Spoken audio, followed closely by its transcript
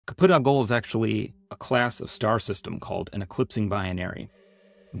Caput Algol is actually a class of star system called an eclipsing binary,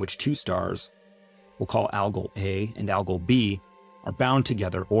 in which two stars, we'll call Algol A and Algol B, are bound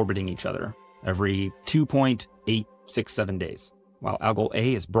together orbiting each other every 2.867 days. While Algol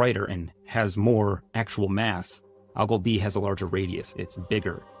A is brighter and has more actual mass, Algol B has a larger radius. It's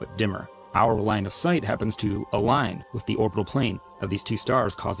bigger, but dimmer. Our line of sight happens to align with the orbital plane of these two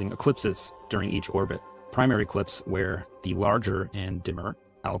stars, causing eclipses during each orbit. Primary eclipse, where the larger and dimmer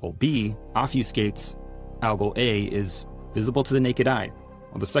Algol B obfuscates Algol A, is visible to the naked eye,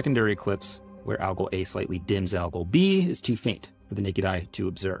 while the secondary eclipse, where Algol A slightly dims Algol B, is too faint for the naked eye to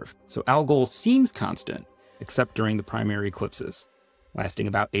observe. So Algol seems constant, except during the primary eclipses, lasting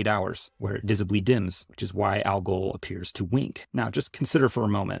about 8 hours, where it visibly dims, which is why Algol appears to wink. Now, just consider for a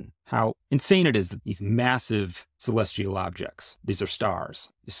moment how insane it is that these massive celestial objects, these are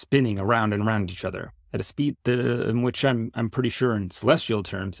stars, spinning around and around each other at a speed in which I'm pretty sure in celestial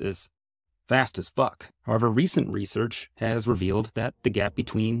terms is fast as fuck. However, recent research has revealed that the gap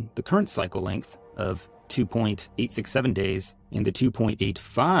between the current cycle length of 2.867 days and the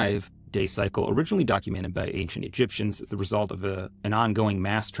 2.85 day cycle originally documented by ancient Egyptians as the result of an ongoing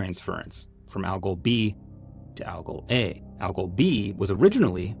mass transference from Algol B to Algol A. Algol B was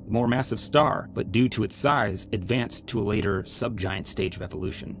originally a more massive star, but due to its size, advanced to a later subgiant stage of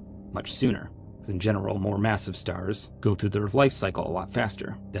evolution much sooner. Because in general, more massive stars go through their life cycle a lot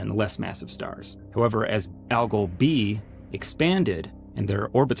faster than less massive stars. However, as Algol B expanded and their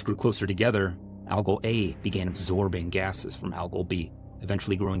orbits grew closer together, Algol A began absorbing gases from Algol B,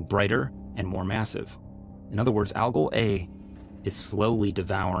 eventually growing brighter and more massive. In other words, Algol A is slowly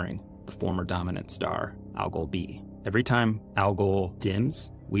devouring the former dominant star, Algol B. Every time Algol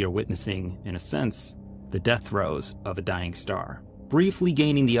dims, we are witnessing, in a sense, the death throes of a dying star, briefly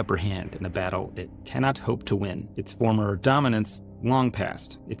gaining the upper hand in a battle it cannot hope to win. Its former dominance long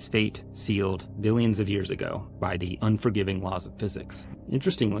past, its fate sealed billions of years ago by the unforgiving laws of physics.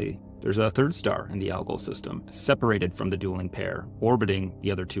 Interestingly, there's a third star in the Algol system, separated from the dueling pair, orbiting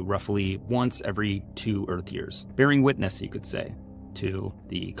the other two roughly once every 2 Earth years, bearing witness, you could say, to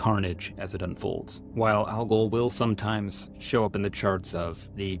the carnage as it unfolds. While Algol will sometimes show up in the charts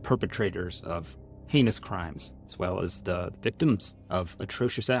of the perpetrators of heinous crimes, as well as the victims of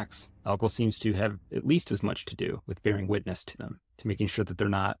atrocious acts, Algol seems to have at least as much to do with bearing witness to them, to making sure that they're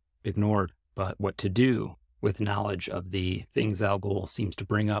not ignored, but what to do with knowledge of the things Algol seems to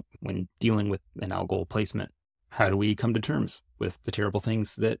bring up when dealing with an Algol placement. How do we come to terms with the terrible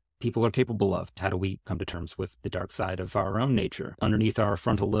things that people are capable of? How do we come to terms with the dark side of our own nature? Underneath our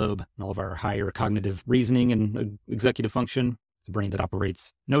frontal lobe and all of our higher cognitive reasoning and executive function, the brain that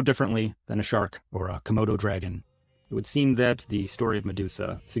operates no differently than a shark or a Komodo dragon. It would seem that the story of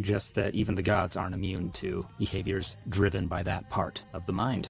Medusa suggests that even the gods aren't immune to behaviors driven by that part of the mind.